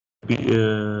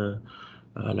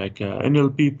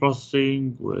NLP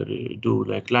processing, where you do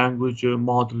like language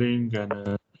modeling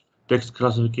and text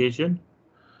classification.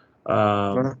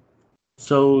 Um,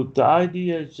 so the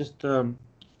idea is just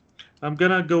I'm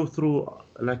gonna go through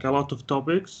like a lot of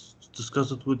topics,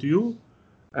 discuss it with you,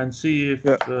 and see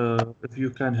Yeah. if you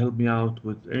can help me out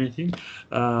with anything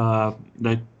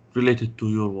like related to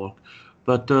your work.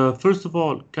 But first of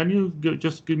all, can you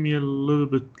just give me a little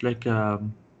bit like a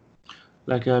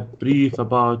brief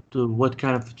about what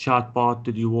kind of chatbot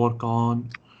did you work on,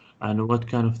 and what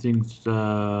kind of things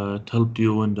helped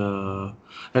you in the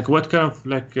like what kind of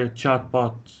like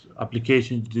chatbot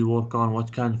applications did you work on?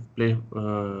 What kind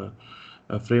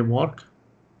of framework?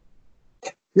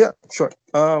 Yeah, sure.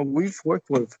 We've worked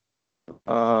with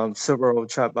several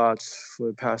chatbots for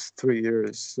the past 3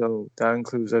 years. So that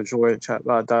includes Azure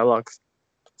chatbot,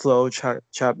 Dialogflow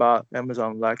chatbot,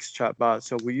 Amazon Lex chatbot.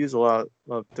 So we use a lot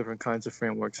of different kinds of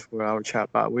frameworks for our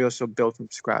chatbot. We also built from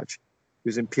scratch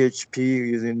using PHP,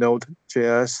 using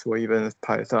Node.js, or even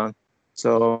Python.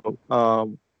 So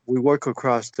we work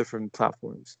across different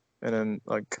platforms. And then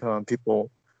our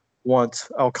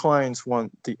clients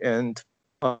want the end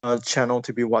channel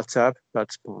to be WhatsApp.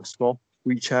 That's possible.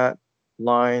 WeChat,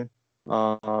 Line,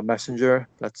 Messenger.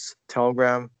 That's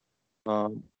Telegram.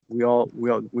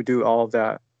 We do all of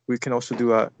that. We can also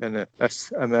do an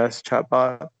SMS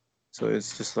chatbot. So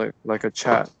it's just like a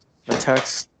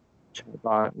text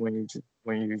chatbot when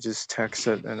you just text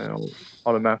it and it'll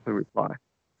automatically reply.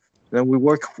 Then we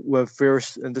work with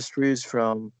various industries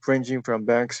ranging from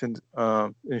banks and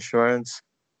insurance,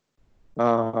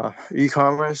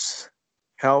 e-commerce,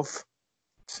 health.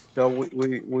 So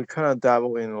we kind of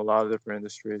dabble in a lot of different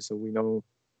industries. So we know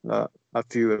a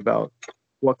few about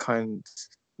what kinds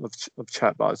of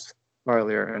chatbots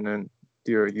earlier, and then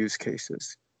their use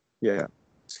cases. Yeah.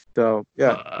 So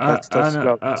yeah, that's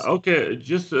about this. Okay,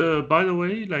 just by the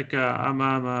way, like I'm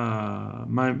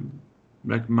my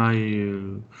like my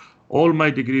all my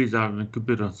degrees are in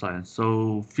computer science,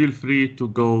 so feel free to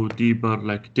go deeper,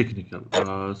 like technical.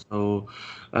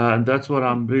 And that's what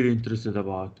I'm really interested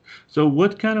about. So,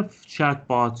 what kind of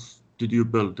chatbots did you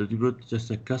build? Did you build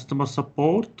just a customer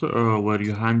support where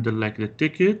you handle like the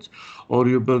tickets, or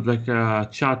you build like a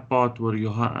chatbot where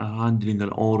you're handling the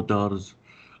orders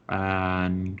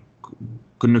and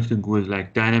connecting with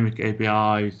like dynamic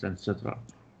APIs, etc.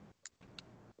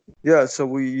 Yeah, so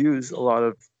we use a lot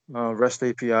of REST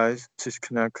APIs to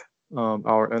connect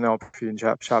our NLP and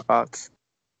chatbots.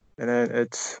 And then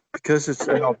because it's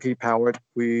NLP powered,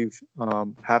 we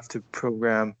have to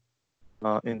program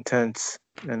intents,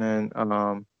 and then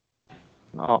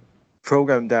I'll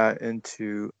program that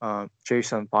into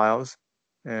JSON files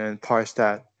and parse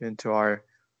that into our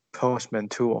Postman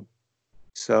tool.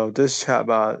 So this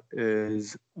chatbot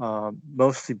is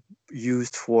mostly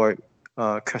used for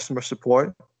customer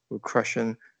support, with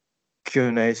question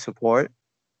Q&A support,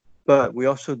 but we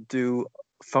also do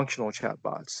functional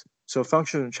chatbots. So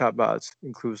functional chatbots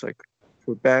includes like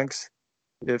for banks,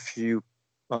 if you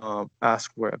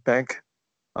ask where a bank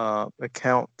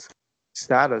account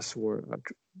status, or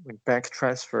like bank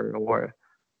transfer or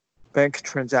bank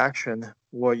transaction,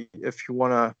 or if you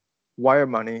want to wire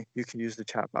money, you can use the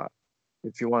chatbot.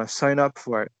 If you want to sign up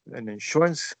for an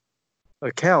insurance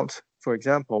account, for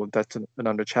example, that's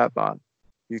another chatbot.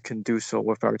 You can do so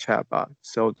with our chatbot.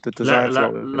 So the design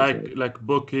flow is Like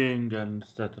booking and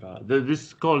etc. This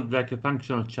is called like a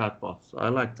functional chatbots. I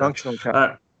like that. functional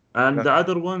chat. And Yeah. the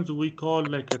other ones we call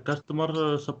like a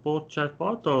customer support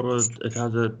chatbot, or it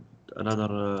has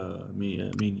another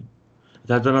meaning. It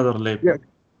has another label. Yeah,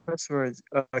 customer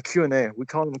Q&A. We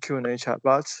call them Q&A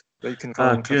chatbots, but you can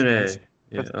call them Q&A.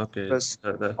 Yeah. Okay.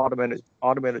 customers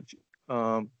automated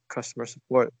customer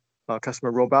support,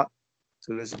 customer robot.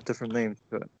 So there's different names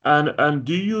to it. And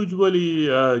do you usually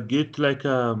get like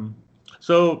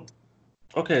so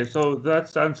okay, so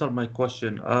that's answered my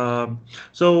question.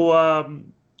 So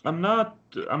I'm not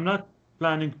I'm not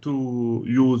planning to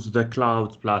use the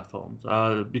cloud platforms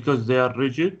because they are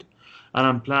rigid,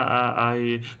 and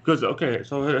I because okay.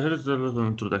 So here's a little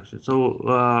introduction. So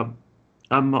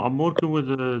I'm working with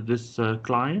this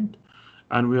client,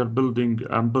 and we are building.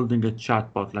 I'm building a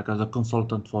chatbot like as a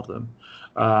consultant for them.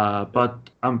 But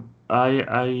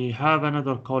I have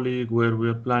another colleague where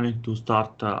we're planning to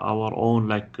start our own,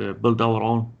 like build our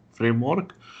own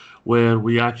framework, where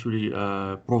we actually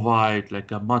provide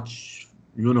like a much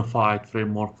unified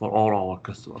framework for all our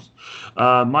customers.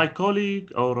 My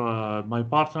colleague or my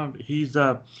partner, he's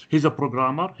a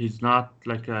programmer. He's not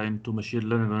like into machine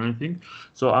learning or anything.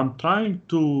 So I'm trying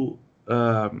to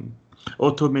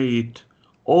automate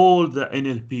all the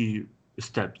NLP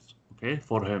steps. okay,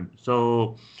 for him.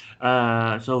 So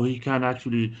he can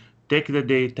actually take the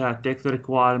data, take the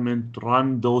requirement,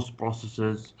 run those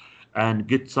processes, and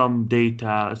get some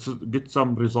data, get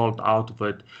some result out of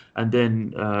it, and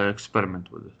then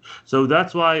experiment with it. So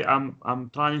that's why I'm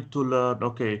trying to learn.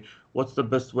 Okay, what's the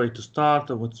best way to start,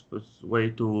 and what's the best way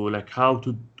to like how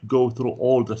to go through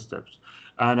all the steps,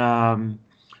 and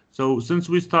so since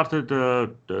we started,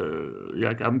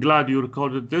 yeah, I'm glad you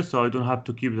recorded this, so I don't have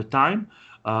to keep the time.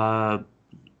 Uh,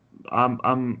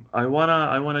 I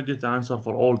wanna get the answer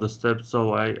for all the steps,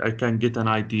 so I can get an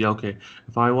idea. Okay,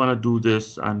 if I wanna do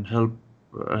this and help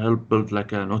build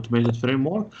like an automated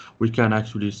framework, we can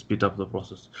actually speed up the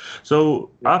process. So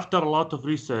Yeah. after a lot of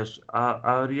research,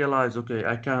 I realized okay,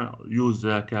 I can use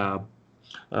like a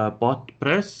bot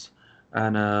press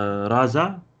and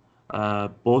Raza,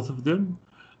 both of them.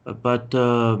 But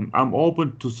I'm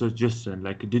open to suggestion.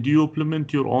 Like, did you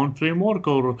implement your own framework,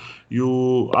 or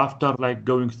you after like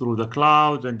going through the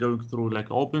cloud and going through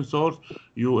like open source,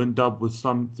 you end up with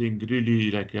something really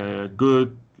like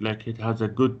good, like it has a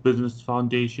good business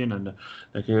foundation and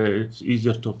like it's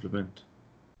easier to implement.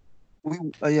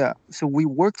 Yeah, so we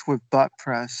worked with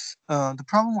BotPress. The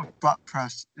problem with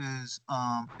BotPress is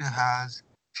it has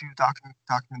few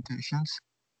documentations,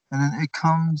 and then it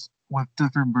comes with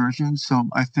different versions. So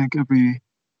I think every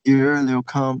year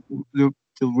they'll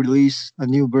release a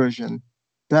new version.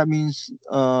 That means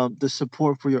the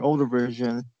support for your older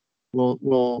version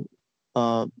will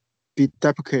uh, be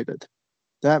deprecated.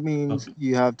 That means Okay.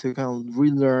 you have to kind of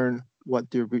relearn what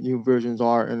the new versions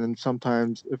are, and then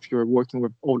sometimes if you're working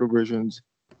with older versions,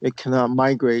 it cannot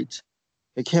migrate.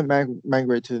 It can't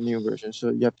migrate to the new version, so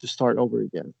you have to start over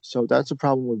again. So that's a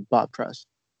problem with BotPress.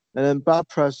 And then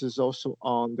BotPress is also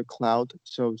on the cloud,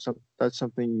 so that's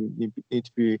something you need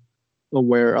to be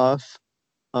aware of.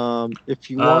 If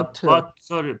you want to, But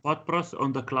sorry, Podpress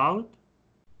on the cloud?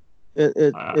 Uh,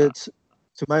 it's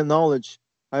to my knowledge,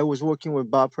 I was working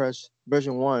with BotPress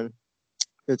version 1.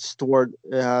 It's stored.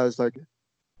 It has like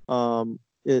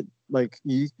it like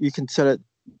you can set it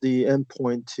the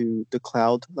endpoint to the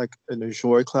cloud, like an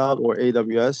Azure cloud or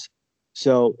AWS.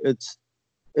 So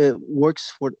it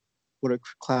works for the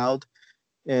cloud,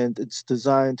 and it's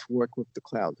designed to work with the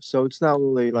cloud. So it's not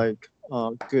really like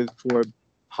good for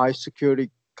high security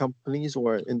companies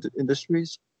or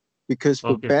industries, because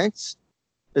for okay, banks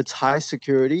it's high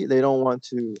security. They don't want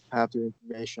to have their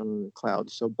information on the cloud.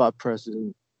 So BotPress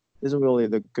isn't really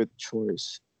the good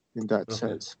choice in that okay,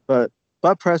 sense. But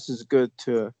BotPress is good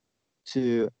to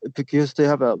because they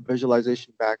have a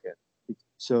visualization backend.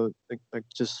 So like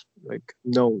just like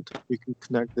Node, you can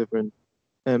connect different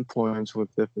endpoints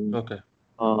with different. okay.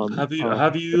 Um, Have you uh,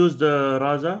 have you used the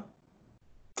Raza?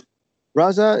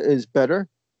 Raza is better.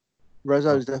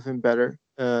 Raza is Okay, definitely better.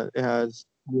 It has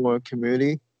more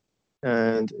community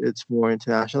and it's more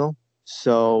international.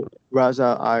 So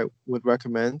Raza, I would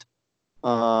recommend.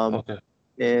 Um, okay.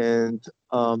 and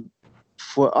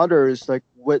for others, like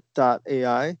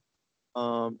Wit.ai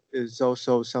is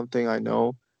also something I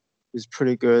know is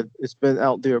pretty good. It's been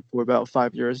out there for about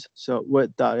 5 years. So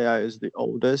Wit.ai is the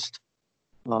oldest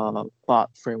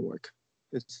bot framework.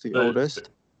 It's the It's oldest.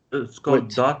 it's called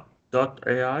Wit.ai. dot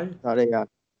AI.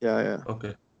 Yeah, yeah.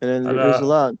 Okay. And then And there's a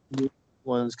lot of new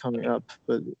ones coming up,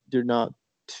 but they're not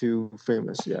too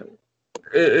famous yet.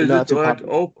 They're is not it too like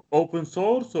popular. open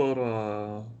source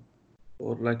or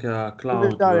like a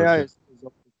cloud Wit.ai version? is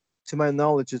open. To my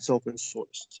knowledge, it's open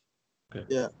sourced. Okay.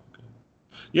 Yeah.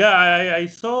 Yeah, I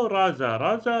saw Raza.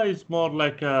 Raza is more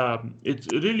like it's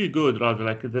really good. Raza,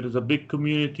 like there is a big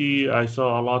community. I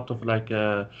saw a lot of like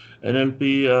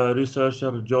NLP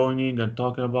researcher joining and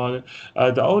talking about it.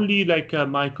 The only like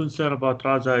my concern about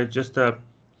Raza is just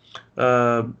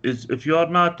is if you are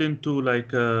not into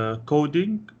like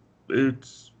coding,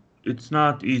 it's it's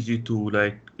not easy to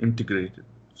like integrate it.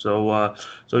 So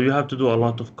you have to do a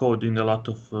lot of coding, a lot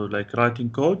of like writing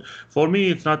code. For me,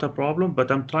 it's not a problem, but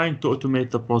I'm trying to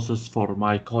automate the process for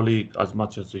my colleague as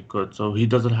much as he could, so he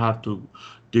doesn't have to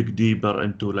dig deeper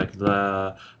into like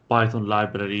the Python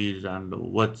libraries and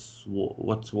what's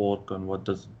work and what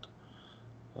doesn't.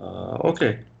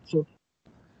 Okay. So,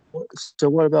 so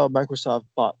what about Microsoft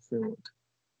Bot Framework?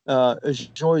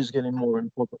 Azure is getting more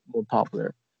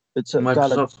popular. It's got a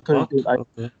Microsoft pretty Spot. good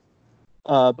Okay.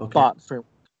 Okay. bot framework.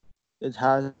 It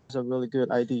has a really good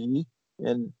IDE,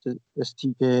 and the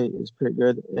SDK is pretty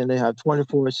good. And they have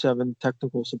 24/7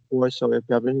 technical support. So if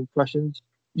you have any questions,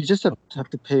 you just have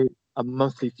to pay a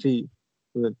monthly fee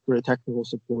for the technical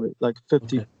support, like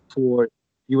Okay. 54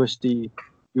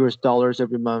 US dollars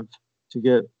every month to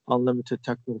get unlimited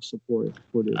technical support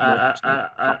for the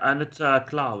Microsoft. And it's a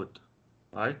cloud,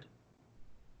 right?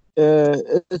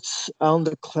 It's on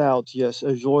the cloud. Yes,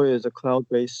 Azure is a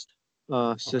cloud-based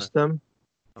Okay. system.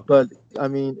 Okay. But I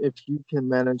mean, if you can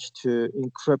manage to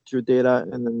encrypt your data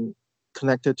and then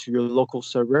connect it to your local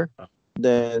server,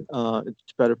 then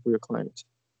it's better for your client.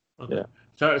 Okay.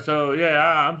 Yeah. So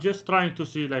yeah, I'm just trying to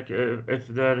see like if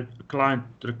the client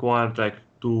required like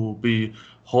to be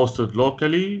hosted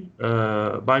locally,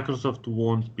 Microsoft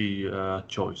won't be a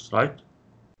choice, right?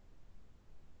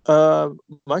 Uh,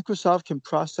 Microsoft can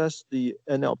process the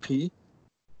NLP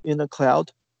in the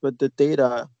cloud, but the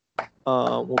data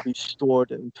will be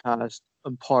stored and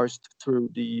parsed through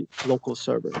the local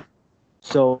server.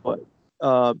 So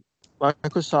uh,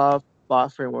 Microsoft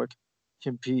bot framework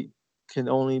can be can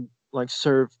only like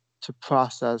serve to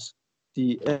process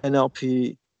the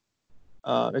NLP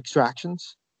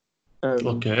extractions, and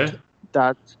Okay.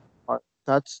 that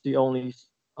that's the only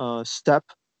step.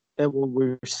 It will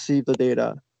receive the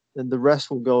data, and the rest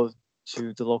will go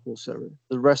to the local server.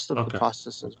 The rest of the Okay.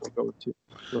 processes will go to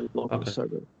the local Okay.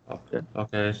 server. Okay. Yeah.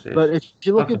 Okay. I see. I But see. if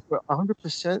you're looking Okay. for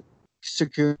 100%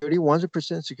 security,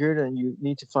 100% security, then you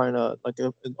need to find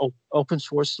an open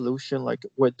source solution like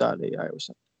Wit.ai or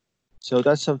something. So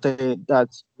that's something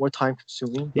that's more time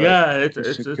consuming, but Yeah, the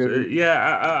it's security.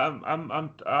 yeah.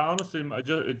 Honestly,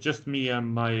 it's just me and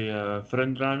my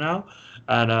friend right now,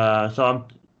 and so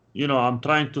I'm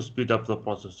trying to speed up the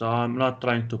process. So I'm not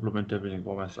trying to implement everything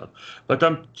by myself, but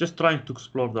I'm just trying to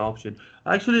explore the option.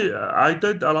 Actually, I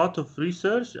did a lot of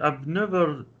research. I've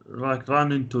never like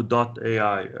run into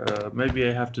 .ai. Maybe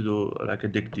I have to do like a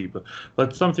dig deeper,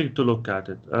 but something to look at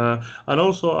it. And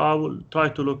also I will try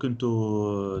to look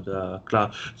into the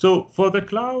cloud. So for the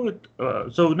cloud,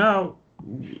 so now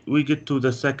we get to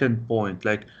the second point.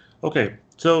 Like, okay,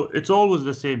 so it's always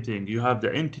the same thing. You have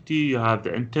the entity, you have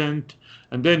the intent,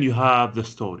 and then you have the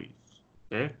stories.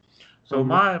 Okay. So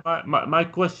Mhm. my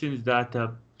question is that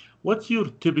what's your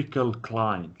typical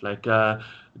client? Like,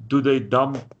 do they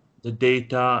dump the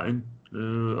data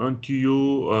onto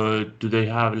you? Do they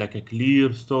have like a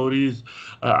clear stories?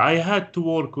 I had to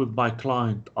work with my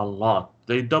client a lot.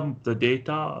 They dump the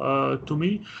data to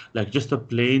me, like just a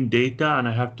plain data, and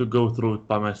I have to go through it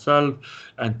by myself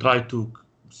and try to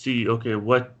see, okay,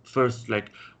 what first,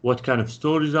 like, what kind of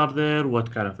stories are there,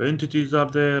 what kind of entities are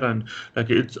there, and like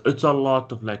it's a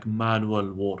lot of like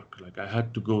manual work. Like I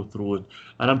had to go through it,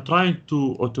 and I'm trying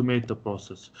to automate the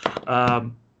process.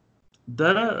 Um,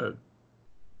 there are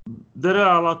there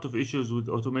are a lot of issues with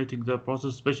automating the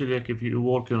process, especially like if you're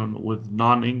working on with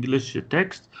non-English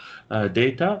text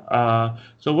data.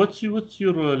 So what's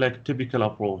your like typical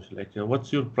approach? Like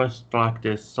what's your best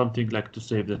practice? Something like to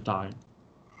save the time.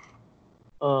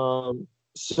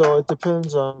 So it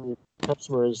depends on your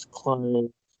customer's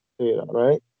client data,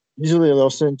 right? Usually they'll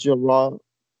send you a raw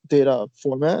data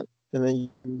format, and then you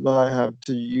might have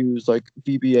to use like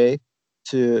VBA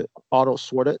to auto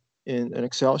sort it in an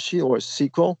Excel sheet or a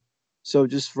SQL. So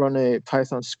just run a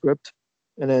Python script,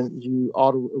 and then you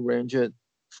auto arrange it,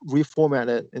 reformat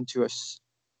it into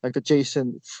like a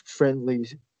JSON friendly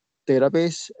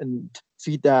database, and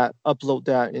feed that, upload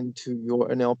that into your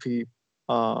NLP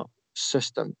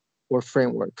system or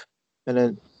framework. And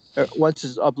then once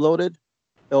it's uploaded,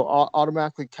 it'll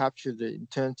automatically capture the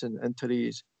intent and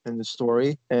entities in the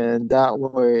story. And that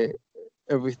way,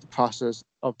 every process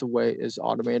of the way is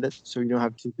automated. So you don't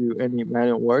have to do any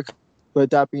manual work. But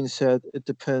that being said, it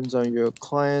depends on your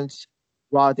client's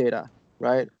raw data,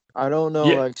 right? I don't know,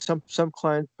 Yeah, like some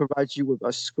clients provide you with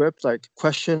a script, like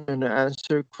question and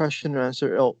answer, question and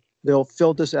answer. They'll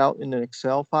fill this out in an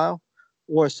Excel file,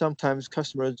 or sometimes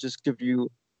customers just give you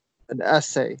an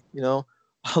essay,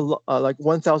 like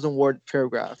 1,000 word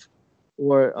paragraph,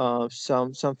 or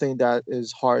something that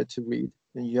is hard to read,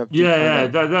 and you have to yeah,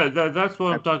 kind yeah. of That's what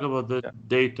I'm type. talking about. The Yeah.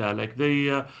 data, like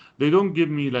they don't give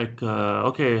me like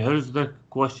okay, here's the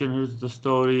question, here's the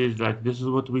stories, like this is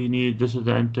what we need, this is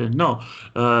the intent. No,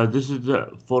 this is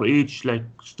the for each like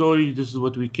story, this is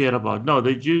what we care about. No,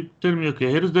 they tell me, okay,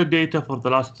 here's the data for the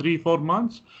last 3 4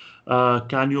 months.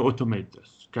 Can you automate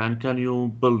this? Can you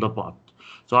build a bot?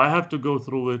 So I have to go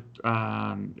through it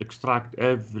and extract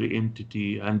every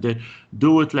entity and then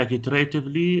do it like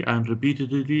iteratively and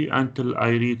repeatedly until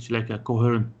I reach like a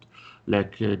coherent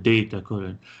like data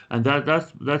coherent. And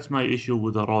that's my issue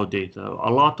with the raw data. A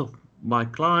lot of my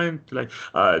client like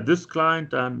this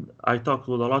client, and I talked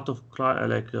with a lot of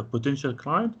like potential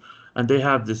client, and they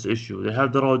have this issue. They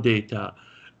have the raw data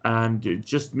and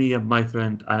just me and my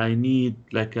friend, and I need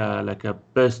like a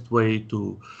best way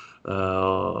to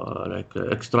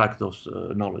extract those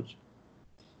knowledge.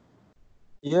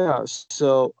 Yeah,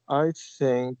 so I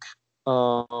think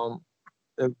um,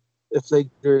 if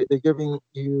they're giving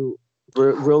you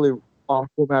really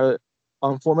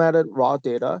unformatted raw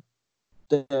data,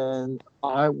 then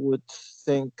I would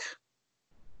think,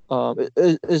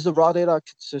 is the raw data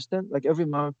consistent? Like every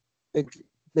month,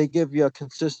 they give you a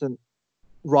consistent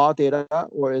raw data,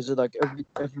 or is it like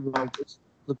every month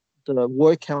the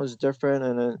word count is different,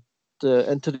 and then the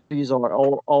entities are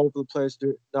all over the place.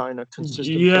 They're not in a consistent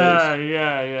place.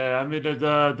 Yeah. I mean,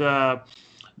 the,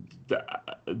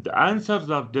 the answers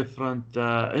are different.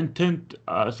 Intent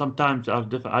sometimes are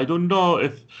different. I don't know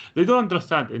if they don't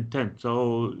understand intent.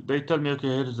 So they tell me, okay,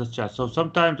 here is the chat. So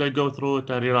sometimes I go through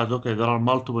it, I realize, okay, there are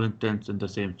multiple intents in the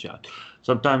same chat.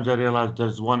 Sometimes I realize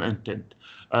there's one intent.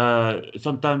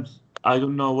 Sometimes I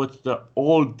don't know what's the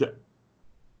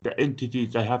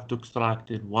entities I have to extract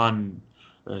in one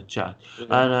chat.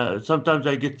 Yeah, And sometimes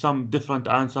I get some different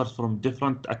answers from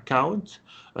different accounts,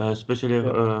 especially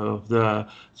yeah, the.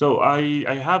 So I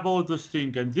have all those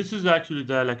things, and this is actually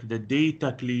the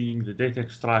data cleaning, the data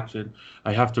extraction.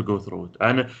 I have to go through it,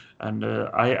 and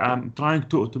I am trying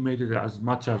to automate it as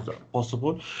much as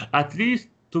possible, at least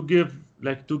to give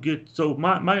to get. So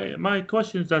my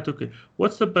question is that, okay,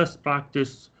 what's the best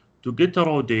practice to get the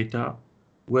raw data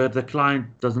where the client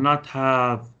does not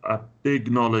have a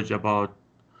big knowledge about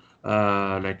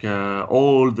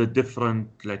all the different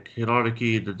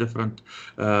hierarchy, the different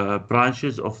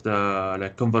branches of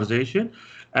the conversation,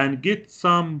 and get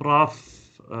some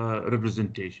rough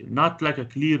representation, not like a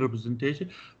clear representation,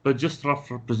 but just rough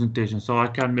representation, so I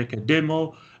can make a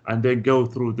demo and then go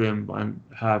through them and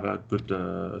have a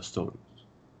good story.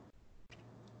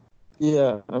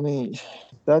 yeah. I mean,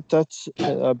 that's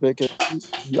a big issue.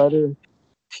 You either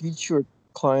teach your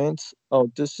clients, oh,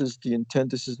 this is the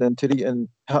intent, this is the entity, and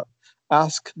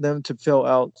ask them to fill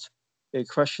out a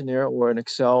questionnaire or an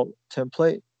Excel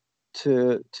template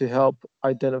to help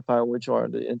identify which are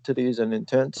the entities and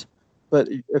intents. But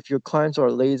if your clients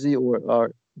are lazy or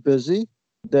are busy,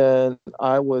 then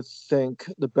I would think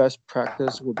the best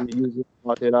practice would be using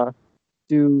raw data,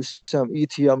 do some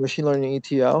ETL, machine learning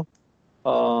ETL.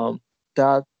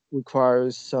 That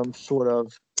requires some sort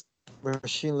of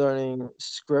machine learning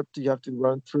script you have to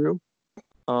run through.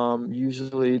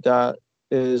 Usually that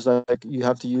is like you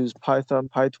have to use Python,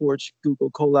 PyTorch,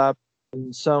 Google Colab,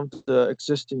 and some of the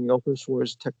existing open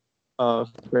source tech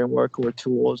framework or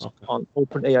tools Okay. on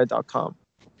OpenAI.com.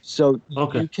 So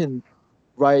Okay. you can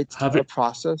write Have a it.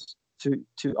 process to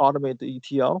automate the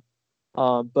ETL,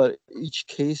 but each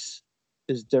case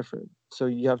is different. So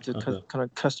you have to Okay. kind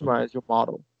of Okay. customize your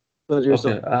model. But Okay. there's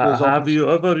open Have source. you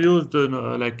ever used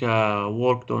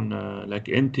worked on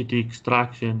entity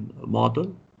extraction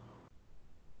model?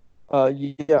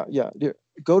 Yeah.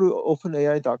 Go to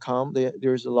openai.com.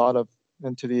 There's a lot of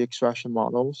entity extraction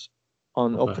models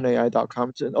on Okay. openai.com.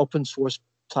 It's an open source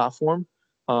platform.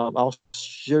 I'll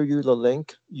share you the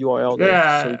link URL there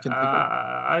so you Yeah, can take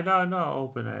a I know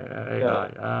Open AI.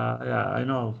 yeah. Yeah, I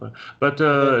know Open. But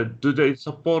And do they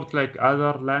support like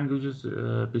other languages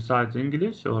besides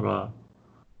English or?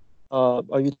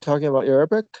 are you talking about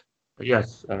Arabic?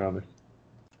 Yes, Arabic.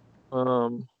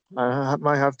 Um,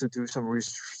 might have to do some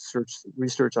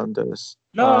research on this.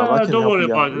 I No, can don't help worry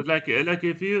you out about with. it. Like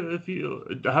if you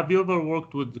have you ever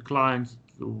worked with clients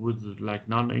with like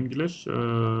non-English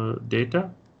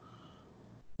data?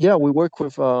 Yeah, we work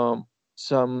with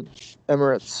some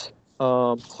Emirates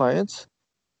clients.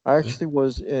 I Okay. actually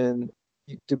was in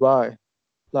Dubai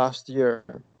last year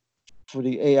for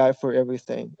the AI for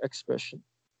everything exhibition.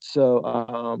 So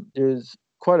there's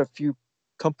quite a few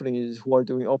companies who are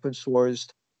doing open sourced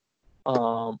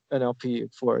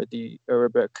NLP for the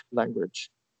Arabic language.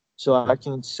 So Okay. I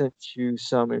can send you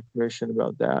some information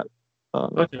about that. Uh,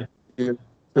 Okay. they're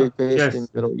based in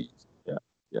Yes. Middle East. Yeah,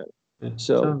 yeah. Yeah.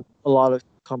 So a lot of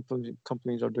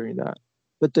companies are doing that.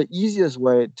 But the easiest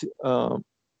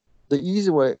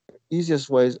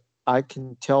ways I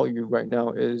can tell you right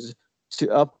now is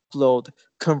to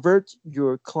convert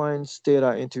your client's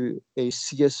data into a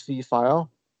CSV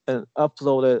file and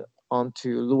upload it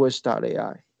onto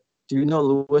Lewis.ai. Do you know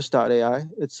Lewis.ai?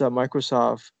 It's a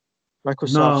Microsoft's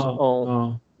No,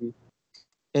 own no.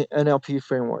 NLP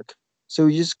framework. So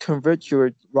you just convert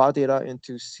your raw data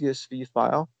into CSV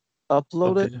file,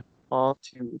 upload it Okay.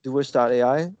 onto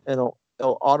Lewis.ai, and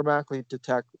it'll automatically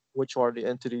detect which are the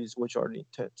entities, which are the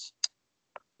intents.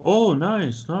 Oh,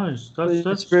 nice, nice. That's It's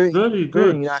that's very very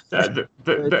good. inaccurate.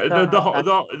 It's The, not whole-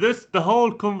 accurate. the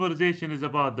whole conversation is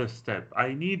about this step.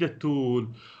 I need a tool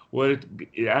where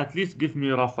at least give me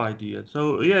a rough idea.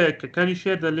 So yeah, can you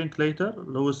share the link later,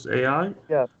 Lewis AI?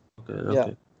 Yeah, Okay, yeah.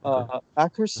 okay, okay.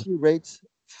 Accuracy rates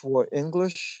for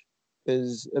English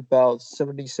is about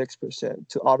 76%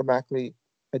 to automatically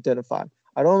identify.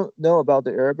 I don't know about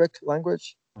the Arabic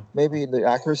language. Maybe the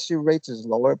accuracy rate is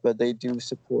lower, but they do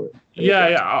support Yeah, Arabic.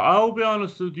 yeah. I'll be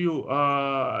honest with you.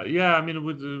 Yeah, I mean,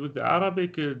 with the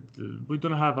Arabic, we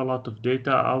don't have a lot of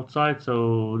data outside.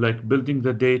 So, like building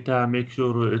the data, make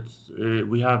sure it's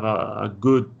we have a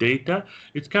good data.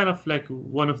 It's kind of like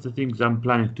one of the things I'm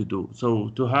planning to do. So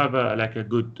to have a like a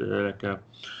good like a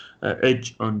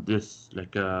edge on this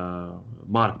like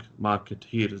market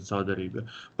here in Saudi Arabia.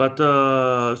 But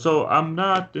so I'm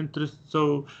not interested.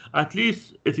 So at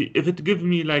least if it gives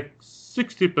me like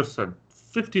 60%,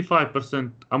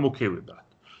 55%, I'm okay with that.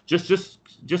 Just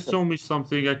Yep. show me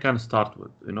something I can start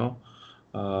with, you know.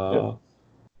 Yep.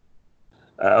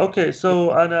 Uh, okay, Yep.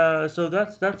 so so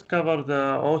that's covered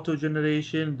the auto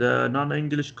generation, the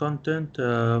non-English content.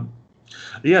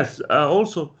 Yes.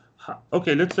 Also,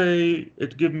 okay. Let's say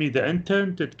it give me the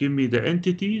intent. It give me the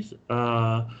entities.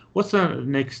 What's the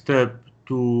next step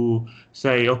to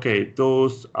say? Okay,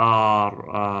 those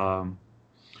are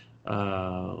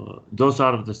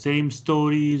the same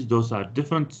stories. Those are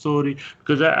different story.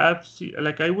 Because I've seen,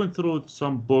 like I went through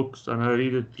some books and I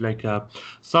read it like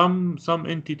some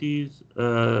entities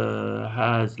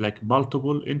has like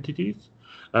multiple entities.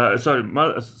 Sorry,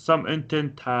 some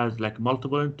intent has like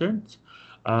multiple intents,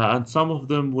 and some of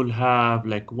them will have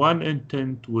like one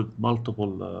intent with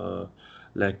multiple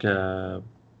like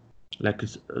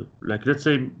like let's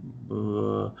say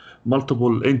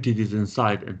multiple entities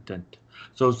inside intent.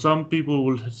 So some people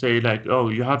will say like, oh,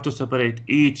 you have to separate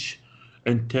each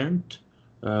intent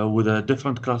with a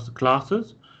different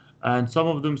classes, and some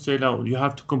of them say no, you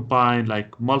have to combine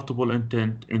like multiple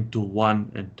intent into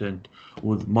one intent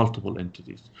with multiple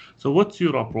entities. So what's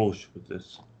your approach with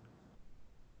this?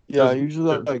 Yeah, Because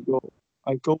usually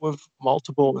I go with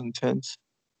multiple intents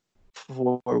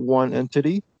for one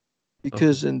entity okay,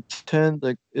 because intent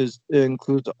like it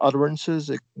includes utterances,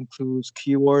 it includes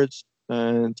keywords,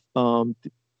 and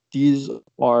these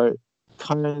are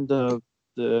kind of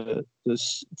the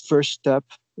first step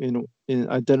in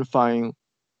identifying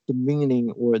the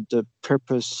meaning or the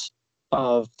purpose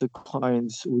of the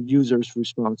client's or user's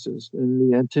responses.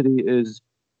 And the entity is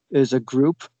a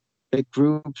group. It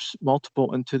groups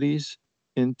multiple entities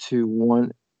into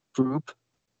one group.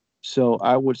 So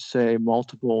I would say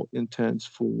multiple intents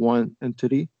for one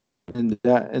entity, and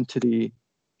that entity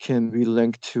can be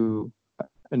linked to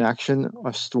an action,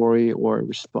 a story, or a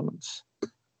response.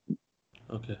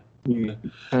 okay, You okay,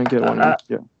 kind of get uh, what I mean? uh,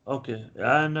 Yeah. okay,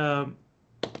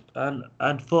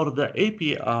 and for the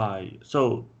API,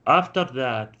 so after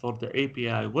that, for the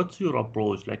API, what's your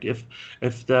approach? Like if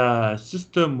the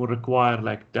system will require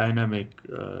like dynamic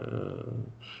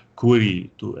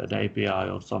query to an API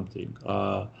or something,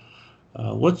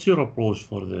 what's your approach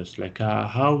for this? Like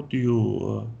how do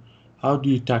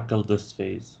you tackle this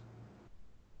phase?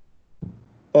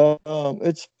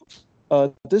 It's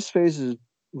this phase is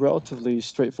relatively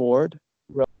straightforward,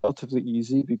 relatively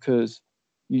easy because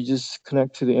you just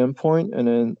connect to the endpoint and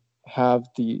then have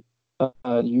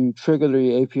you trigger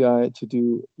the API to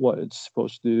do what it's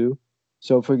supposed to do.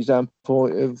 So, for example,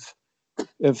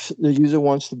 if the user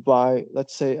wants to buy,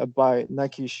 let's say, buy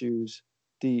Nike shoes,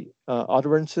 the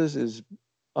utterances is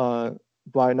uh,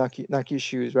 buy Nike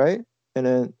shoes, right? And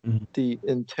then Mhm, the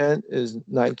intent is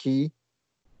Nike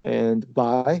and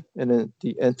buy, and then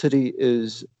the entity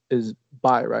is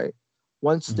buy, right?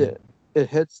 Once mhm, it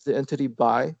hits the entity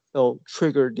buy, it'll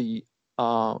trigger the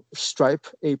Stripe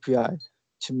API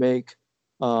to make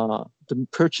the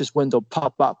purchase window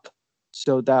pop up.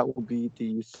 So that will be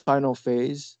the final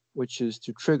phase, which is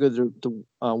to trigger the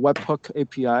webhook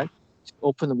API to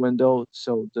open the window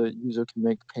so the user can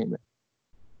make payment.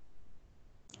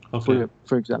 okay.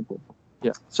 For example,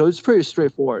 yeah. So it's pretty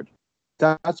straightforward.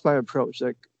 That's my approach.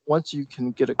 Like once you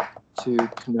can get it to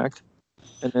connect,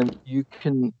 and then you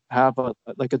can have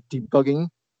like a debugging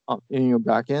in your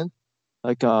backend,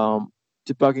 like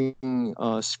debugging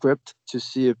script to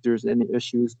see if there's any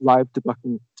issues, live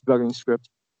debugging script,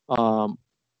 um,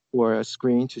 or a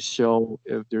screen to show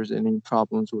if there's any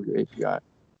problems with your API.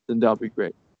 Then that'll be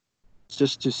great.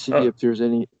 Just to see Uh, if there's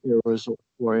any errors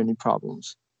or any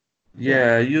problems. Yeah.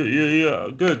 Yeah,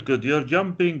 you good, good. You're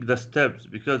jumping the steps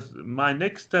because my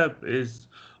next step is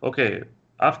okay,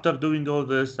 after doing all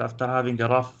this, after having a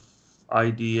rough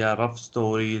idea, rough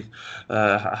stories,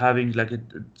 having like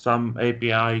some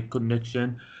API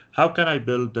connection, how can I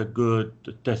build a good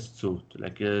test suite?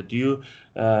 Like,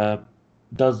 uh,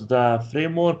 does the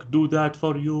framework do that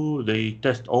for you? They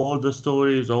test all the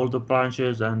stories, all the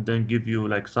branches, and then give you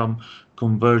like some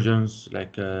conversions,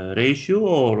 like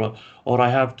ratio, or I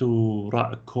have to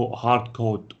hard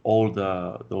code all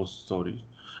the those stories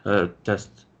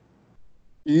tests.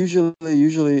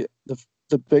 Usually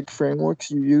the big frameworks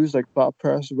you use like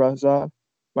BotPress, Rasa,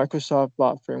 Microsoft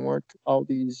Bot Framework, all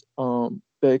these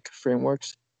big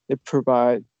frameworks, they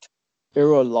provide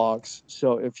error logs.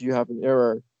 So if you have an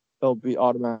error, it'll be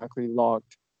automatically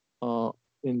logged uh,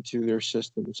 into their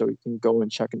system, so you can go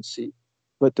and check and see.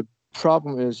 But the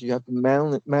problem is you have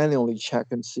to manually check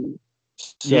and see.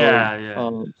 So Yeah, yeah.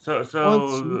 So,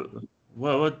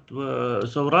 once you,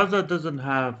 so Raza doesn't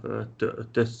have a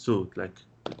test suite, like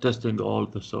testing all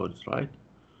the sources, right?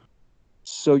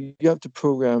 so you have to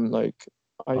program like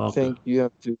I Okay, think you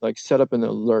have to like set up an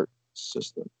alert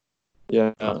system.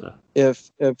 Yeah. okay,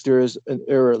 If there is an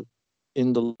error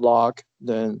in the log,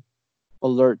 then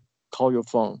alert, call your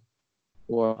phone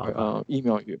or okay.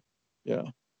 email you. Yeah.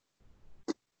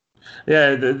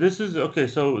 Yeah, this is okay.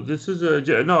 So this is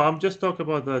no. I'm just talking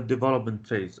about the development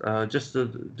phase. Just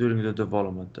during the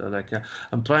development,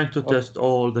 I'm trying to Okay. test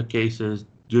all the cases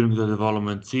during the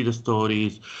development, see the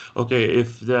stories. Okay,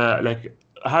 if the like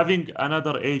having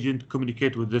another agent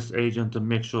communicate with this agent and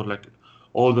make sure like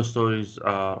all the stories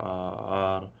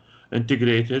are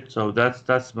integrated. So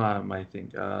that's my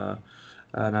thing.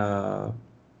 And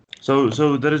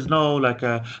so there is no like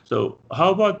so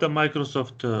how about the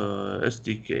Microsoft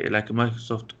SDK, like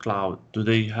Microsoft Cloud? Do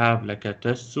they have like a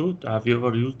test suite? Have you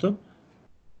ever used them?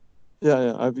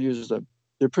 Yeah, I've used them.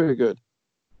 They're pretty good.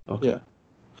 Okay. Yeah.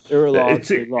 Error It's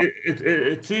logs, it they log.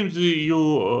 it seems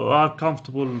you are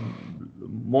comfortable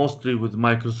mostly with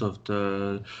Microsoft.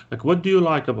 Like, what do you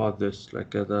like about this?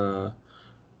 Like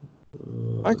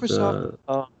Microsoft,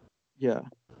 the yeah,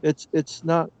 it's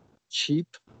not cheap.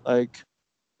 Like,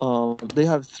 they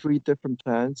have three different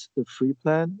plans. The free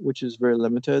plan, which is very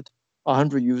limited,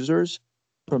 100 users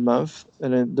per month,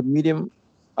 and then the medium.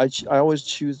 I always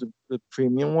choose the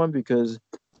premium one because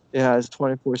it has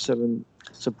 24/7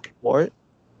 support,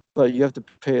 but you have to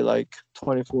pay like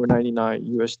 24.99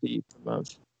 USD per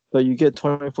month. But you get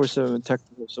 24/7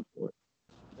 technical support,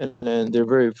 and then they're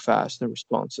very fast and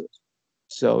responsive.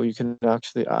 So you can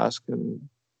actually ask, and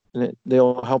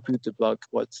they'll help you debug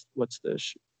what's the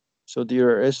issue. So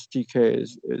your SDK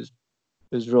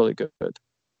is really good.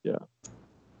 Yeah.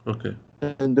 okay.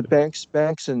 And the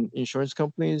banks and insurance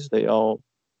companies, they all,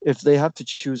 if they have to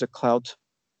choose a cloud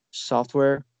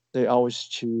software, they always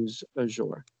choose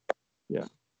Azure. Yeah,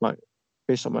 my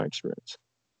based on my experience.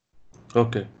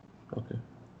 Okay. Okay.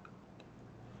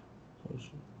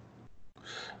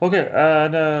 Okay.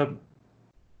 And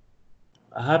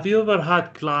have you ever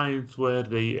had clients where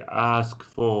they ask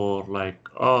for like,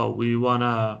 oh, we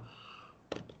wanna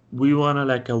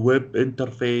like a web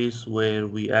interface where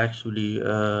we actually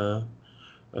uh,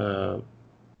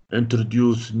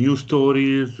 introduce new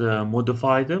stories,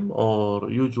 modify them, or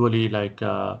usually like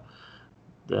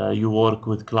you work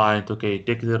with client, okay,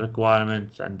 take the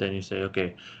requirements and then you say,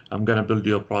 okay, I'm gonna build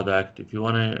your product. If you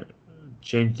wanna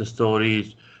change the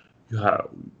stories, you have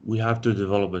we have to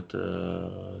develop it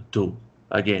too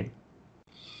again.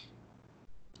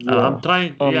 Yeah. I'm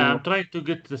trying to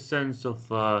get the sense of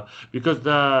because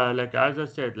the like as I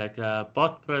said, like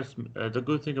Podpress. The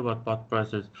good thing about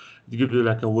Podpress is it gives you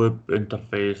like a web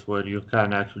interface where you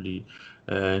can actually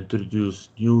introduce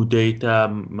new data,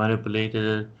 manipulate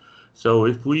it. So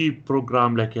if we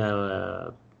program like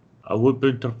a web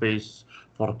interface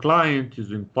for a client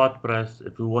using Podpress,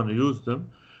 if we want to use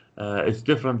them, it's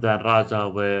different than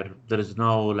Raza where there is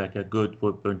no like a good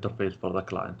web interface for the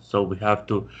client. So we have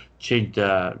to change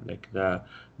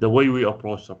the way we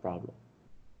approach the problem.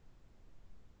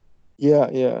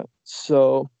 Yeah.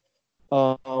 So,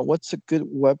 what's a good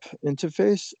web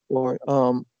interface? Or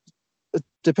it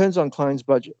depends on client's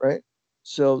budget, right?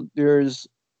 So there's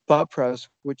BotPress,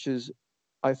 which is,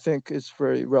 I think, is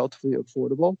very relatively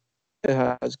affordable. It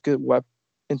has good web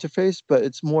interface, but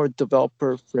it's more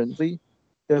developer friendly.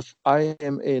 If I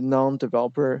am a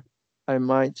non-developer, I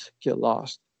might get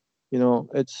lost.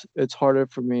 It's harder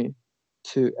for me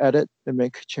to edit and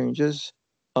make changes.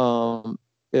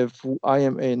 If I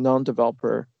am a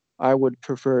non-developer, I would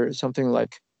prefer something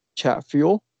like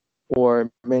Chatfuel or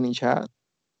ManyChat.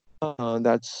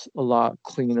 That's a lot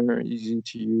cleaner and easy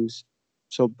to use.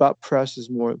 So BotPress is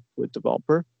more for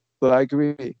developer, but I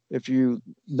agree. If you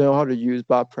know how to use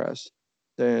BotPress,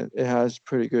 then it has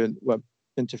pretty good web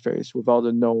interface with all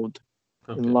the node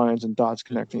and Okay. lines and dots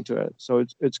connecting to it. So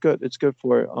it's good. It's good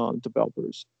for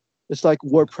developers. It's like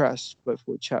WordPress but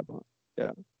for chatbot.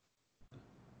 Yeah.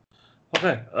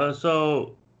 Okay.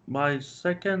 So my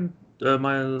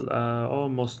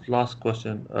almost last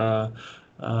question.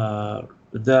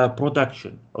 The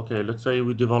production. Okay, let's say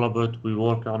we develop it, we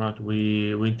work on it,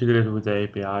 we integrate it with the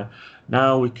API.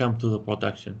 Now we come to the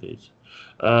production phase.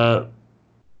 Uh,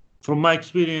 from my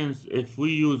experience, if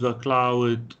we use a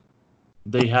cloud,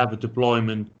 they have a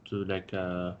deployment to like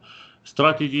a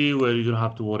strategy where you don't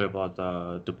have to worry about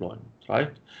the deployment,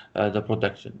 right? The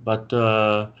protection. But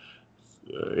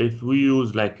if we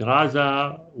use like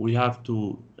Rasa, we have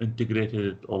to integrate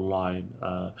it online.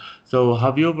 So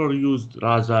have you ever used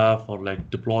Rasa for like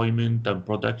deployment and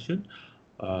production?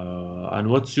 And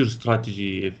what's your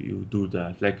strategy if you do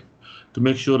that? Like to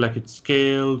make sure like it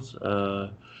scales,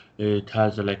 it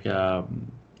has like a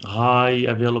high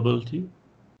availability.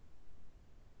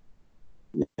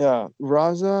 Yeah,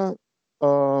 Rasa,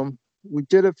 we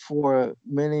did it for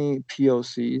many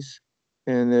POCs,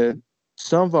 and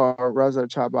some of our Rasa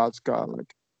chatbots got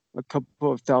like a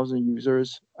couple of thousand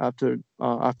users after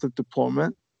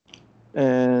deployment,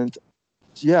 and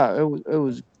yeah, it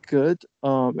was good.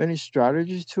 Any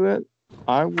strategies to it?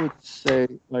 I would say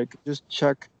like just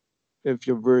check if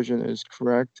your version is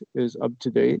correct, is up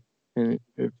to date, and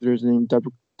if there's any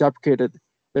deprecated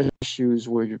issues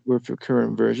with your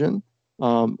current version.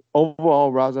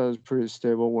 Overall, Rasa is pretty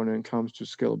stable when it comes to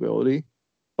scalability.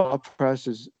 Botpress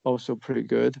is also pretty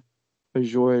good.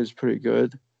 Azure is pretty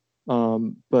good.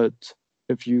 But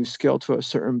if you scale to a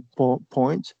certain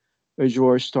point,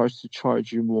 Azure starts to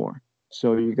charge you more.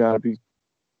 So you gotta be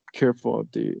careful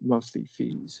of the monthly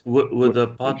fees With with the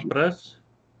Podpress?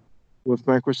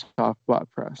 Microsoft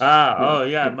Botpress. Yeah. Oh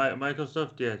yeah,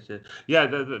 Microsoft, yes, yes. Yeah,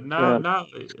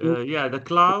 Yeah. yeah, the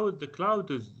cloud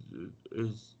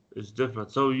is different.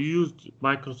 So you used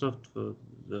Microsoft for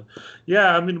the,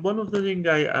 yeah, I mean, one of the thing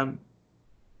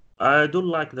I don't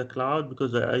like the cloud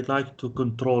because I like to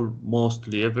control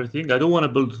mostly everything. I don't want to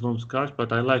build from scratch,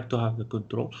 but I like to have the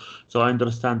control. So I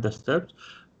understand the steps.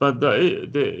 But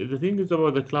the thing is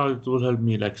about the cloud, it will help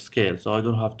me like scale, so I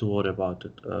don't have to worry about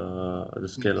it, the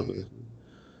scalability.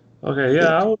 Okay, Yeah.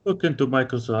 yeah, I will look into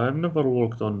Microsoft. I've never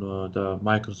worked on the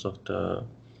Microsoft Yeah.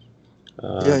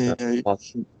 the Yeah. part.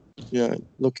 Yeah.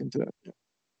 Look into that. Yeah.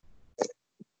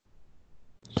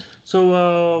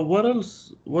 So, what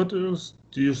else? What else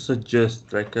do you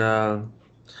suggest? Like, Do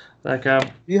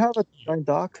you have a design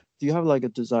doc? Do you have like a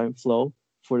design flow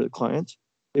for the client?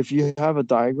 If you have a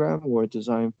diagram or a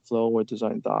design flow or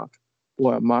design doc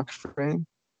or a mock frame,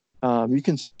 you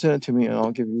can send it to me and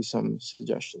I'll give you some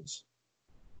suggestions,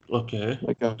 okay,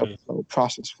 like okay. a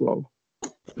process flow.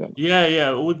 Yeah. Yeah,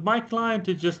 yeah. With my client,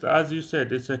 it's just as you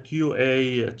said, it's a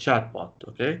QA chatbot,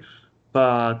 okay?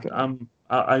 But Okay.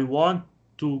 I want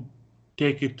to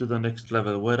take it to the next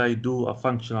level where I do a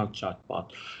functional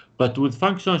chatbot. But with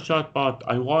functional chatbot,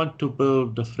 I want to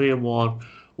build the framework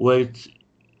where it's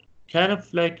kind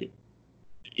of like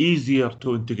easier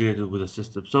to integrate it with a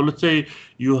system. So let's say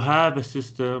you have a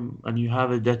system and you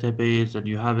have a database and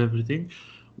you have everything.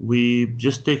 We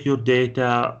just take your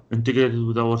data, integrate it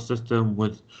with our system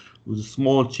with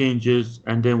small changes,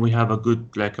 and then we have a good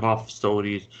like rough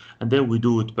stories, and then we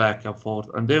do it back and forth,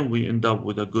 and then we end up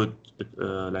with a good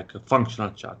like a functional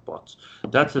chatbots.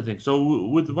 That's the thing. So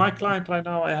with my client right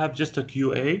now, I have just a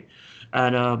QA,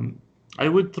 and I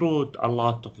went through it a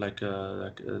lot of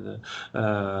the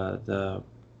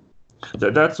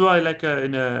that's why, like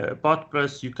in a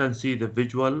Podpress, you can see the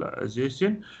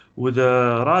visualization. With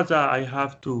Rasa, I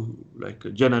have to like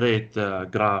generate the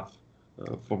graph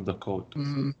from the code.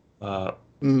 Mm-hmm. Uh,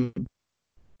 Mm-hmm.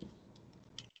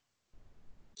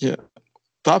 Yeah.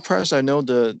 Botpress, I know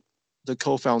the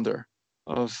co-founder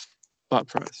of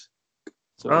Botpress.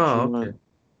 So if you oh, want, okay.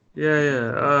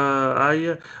 Yeah,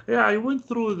 yeah. Yeah, I went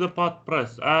through the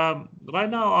Podpress. Right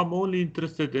now I'm only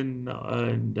interested in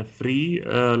the free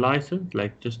license,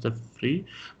 like just a free.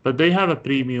 But they have a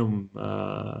premium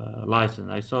license.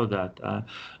 I saw that,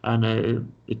 and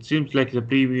it seems like the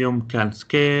premium can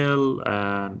scale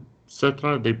and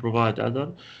etc. They provide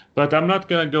other, but I'm not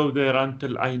gonna go there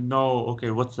until I know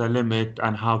okay what's the limit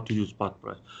and how to use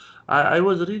Podpress. I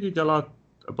was reading a lot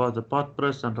about the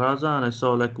Podpress and Rasa, and I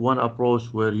saw like one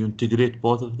approach where you integrate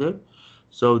both of them.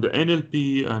 So the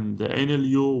NLP and the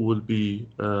NLU will be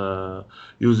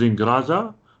using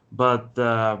Rasa, but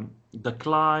the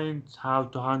clients, how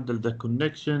to handle the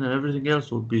connection and everything else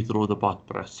will be through the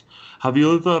Podpress. Have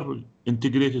you ever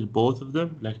integrated both of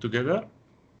them like together?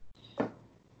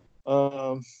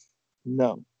 um,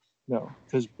 no, no,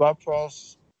 because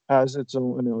Botpress has its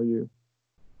own NLU,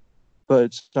 but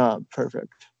it's not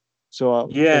perfect. So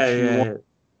Yeah, if you yeah, want,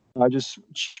 yeah. I just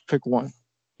pick one.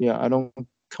 Yeah, I don't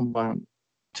combine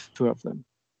two of them.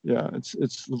 Yeah, it's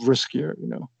riskier.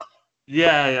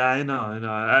 Yeah, yeah, I know, I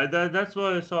know. That's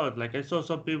why I saw it. Like I saw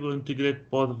some people integrate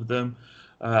both of them,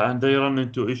 and they run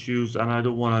into issues, and I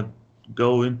don't want to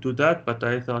go into that. But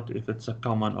I thought if it's a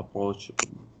common approach,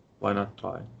 why not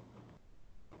try?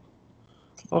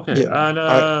 Okay, Yeah, and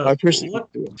I personally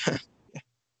what do it.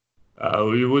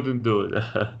 we wouldn't do it.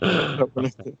 I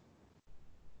wouldn't Okay, do-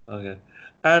 okay,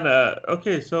 and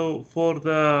okay. So for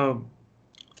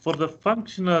the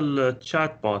functional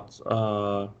chatbots,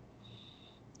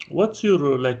 what's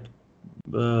your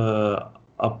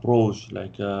approach?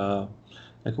 Like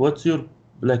what's your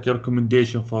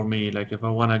recommendation for me? Like if I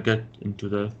want to get into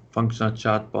the functional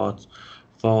chatbots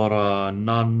for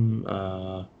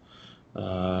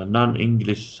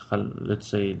non-English, let's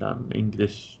say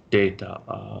non-English data.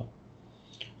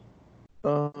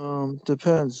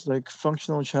 Depends. Like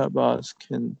functional chatbots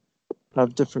can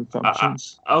have different Uh,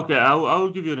 functions. okay, I will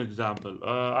give you an example.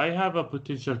 I have a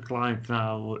potential client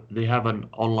now. They have an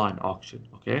online auction.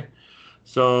 Okay,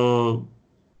 so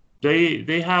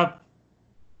they have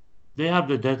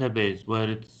the database where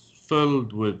it's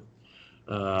filled with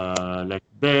like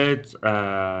bids,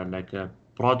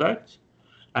 products,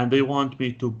 and they want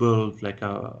me to build like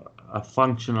a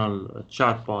functional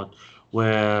chatbot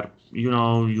where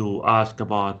you ask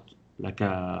about like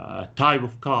a type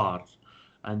of cars,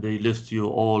 and they list you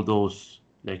all those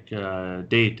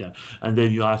data, and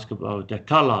then you ask about the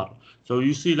color. So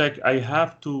you see, like I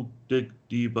have to dig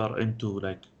deeper into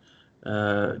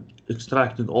uh,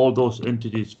 extracting all those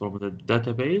entities from the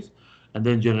database and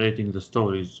then generating the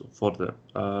stories for them.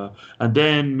 And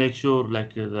then make sure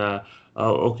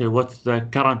okay, what's the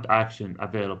current action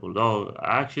available? Oh,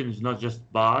 action is not just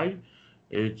buy,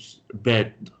 it's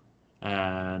bid.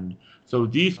 And so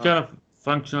these Uh, kind of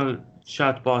functional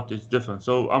chatbot is different.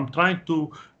 So I'm trying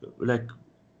to like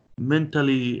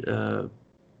mentally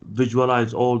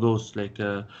visualize all those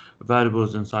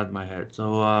variables inside my head.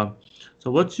 So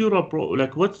what's your approach?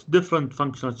 Like, what's different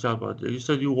functional chatbot? You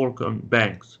said you work on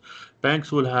banks.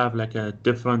 Banks will have like a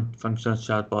different functional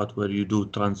chatbot where you do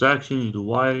transaction, you do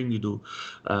wiring, you do.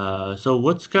 So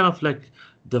what's kind of like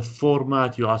the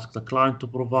format you ask the client to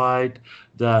provide,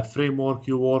 the framework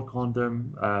you work on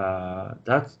them?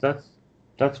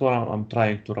 That's what I'm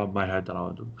trying to wrap my head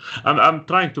around. I'm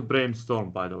trying to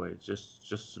brainstorm, by the way, just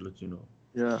to let you know.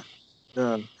 yeah,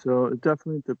 yeah. So it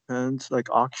definitely depends. Like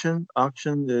auction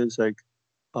is like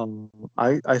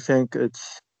I think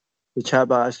it's the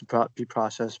chatbot has to be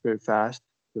processed very fast.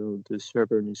 So the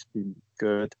server needs to be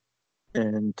good,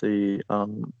 and the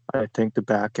I think the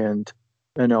backend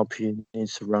NLP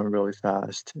needs to run really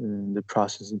fast, and the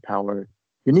processing power.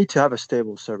 You need to have a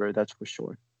stable server, that's for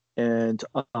sure. And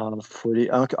for the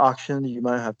auction, you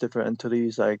might have different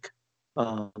entities like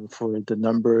for the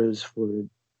numbers, for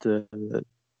the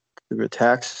the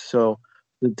text. So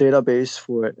the database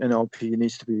for NLP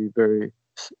needs to be very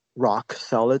rock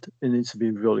solid. It needs to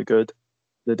be really good,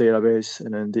 the database,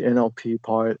 and then the NLP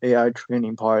part, AI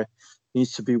training part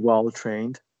needs to be well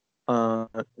trained.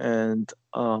 And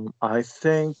I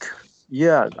think,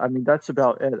 yeah, I mean, that's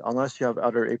about it. Unless you have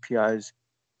other APIs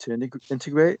to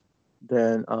integrate,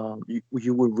 then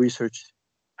you would research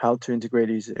how to integrate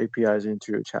these APIs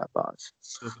into your chatbots.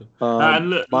 Okay. Um,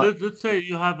 And my let's say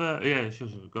you have a yeah, sure.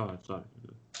 Go ahead. Sorry.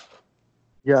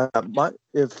 Yeah, my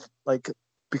if like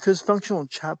because functional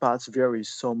chatbots vary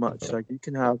so much. Like you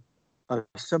can have a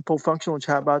simple functional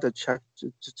chatbot that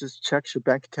just checks your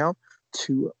bank account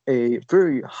to a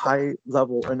very high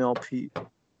level NLP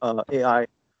AI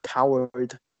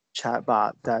powered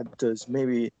chatbot that does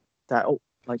maybe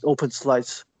like open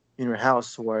slides in your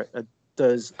house or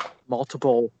does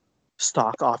multiple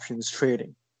stock options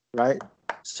trading, right?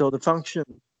 So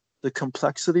the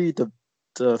complexity,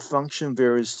 the function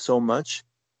varies so much.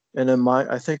 And then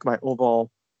I think my overall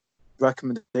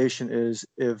recommendation is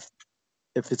if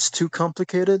it's too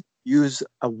complicated, use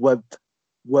a web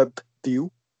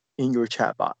view in your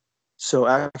chatbot. So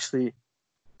actually,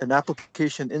 an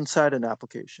application inside an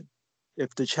application.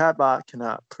 If the chatbot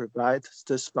cannot provide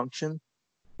this function,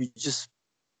 you just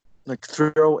like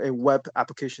throw a web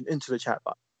application into the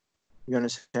chatbot. You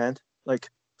understand? Like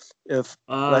if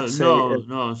let's say if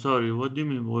No, sorry. What do you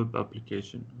mean web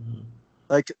application?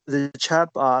 like the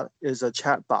chatbot is a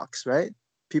chat box, right?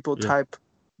 People Yeah. type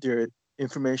their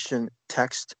information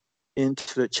text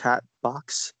into the chat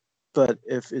box. But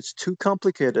if it's too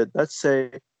complicated, let's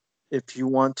say if you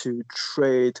want to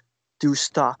do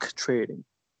stock trading,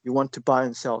 you want to buy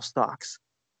and sell stocks,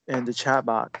 and the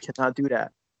chatbot cannot do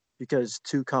that because it's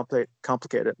too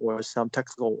complicated or some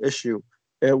technical issue,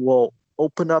 it will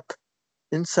open up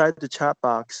inside the chat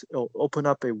box, it'll open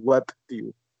up a web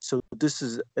view. So this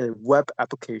is a web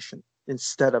application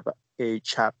instead of a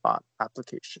chatbot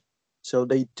application. So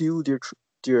they do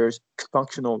their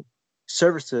functional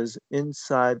services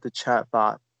inside the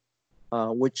chatbot,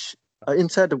 which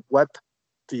inside the web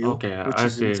view, Okay, which I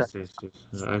is see, I inside. see, I see,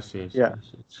 I see, I see, Yeah, I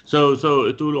see. So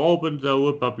it will open the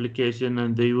web application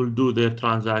and they will do their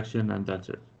transaction and that's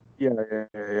it. yeah.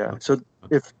 Okay. So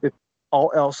Okay. if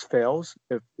all else fails,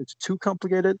 if it's too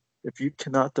complicated, if you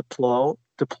cannot deploy,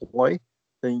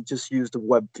 then you just use the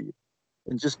web view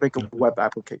and just make a Okay. web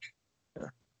application. Yeah.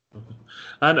 Okay.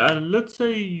 And let's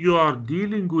say you are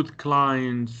dealing with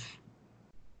clients,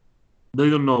 they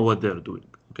don't know what they're doing.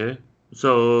 Okay.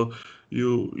 So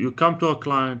you come to a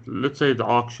client, let's say the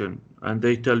auction, and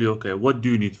they tell you, okay, what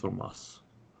do you need from us?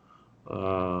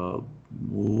 Uh,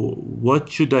 what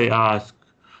should I ask?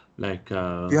 Like,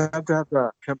 You have to have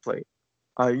a template.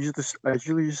 I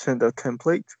usually just send a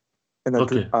template and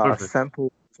okay, a perfect.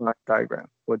 sample design diagram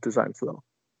or design flow.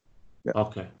 Yeah.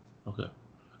 Okay, okay.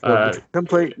 So the Uh,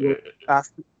 template will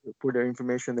ask for their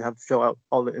information. They have to fill out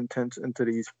all the intents into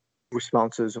these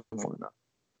responses and whatnot.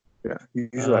 Yeah.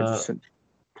 Usually I just uh, send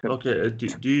okay.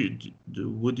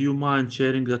 Would you mind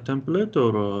sharing the template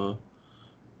or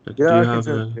like do Yeah, you I can have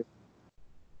send a? it.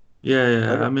 Yeah, I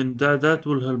yeah. I got mean that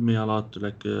will help me a lot.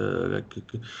 Because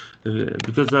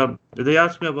they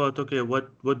asked me about okay,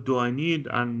 what do I need,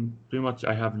 and pretty much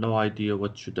I have no idea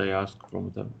what should I ask from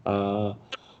them.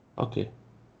 Okay,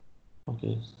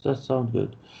 okay, that sounds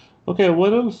good. Okay,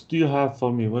 what else do you have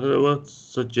for me? What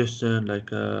suggestion, like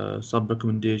some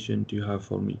recommendation do you have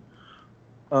for me?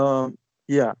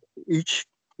 yeah. Each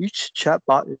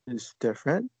chatbot is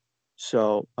different.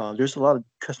 So there's a lot of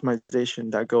customization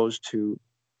that goes to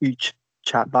each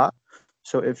chatbot.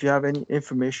 So if you have any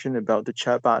information about the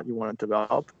chatbot you want to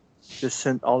develop, just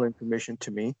send all the information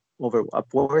to me over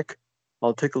Upwork.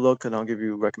 I'll take a look and I'll give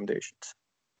you recommendations.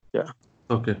 Yeah,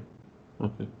 Okay,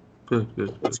 okay, good,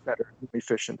 good, good. it's better, more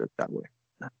efficient that way.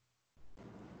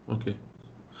 Okay,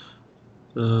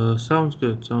 sounds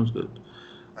good, sounds good.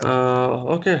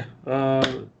 Okay,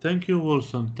 thank you,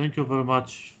 Wilson. Thank you very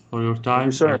much for your Thank you, time.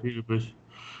 I sir. really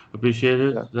appreciate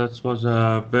Yeah. it. That was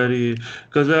a very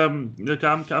because like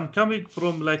I'm coming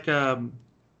from like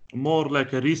more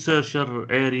like a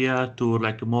researcher area to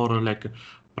like more like a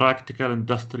practical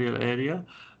industrial area.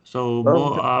 So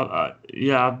more, Okay.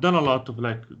 yeah, I've done a lot of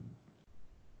like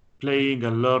playing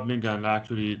and learning and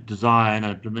actually design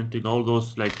and implementing all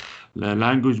those like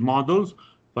language models.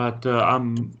 But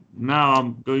I'm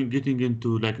getting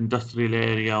into like industrial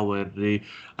area where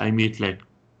I meet like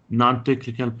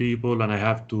non-technical people and I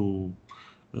have to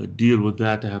deal with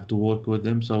that. I have to work with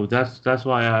them. So that's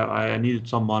why I needed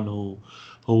someone who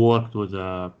worked with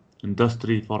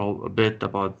industry for a bit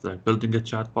about like building a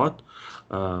chatbot.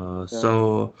 Uh, Yeah.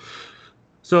 so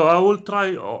so I will try,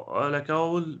 like I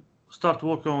will start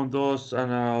working on those,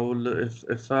 and I will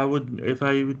if I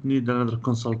would need another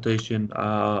consultation,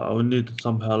 I would need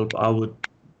some help. I would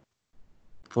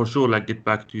for sure like get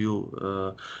back to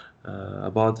you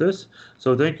about this.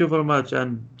 So thank you very much,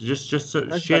 and just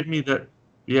Thanks, share man. me the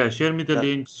yeah share me the Yeah.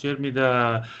 links, share me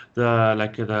the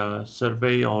like the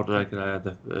survey or like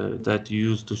that you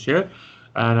used to share,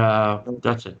 and Okay.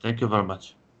 that's it. Thank you very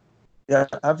much. Yeah.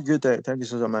 Have a good day. Thank you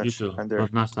so You much, too. It Andrew.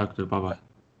 was nice talking to you. Bye bye.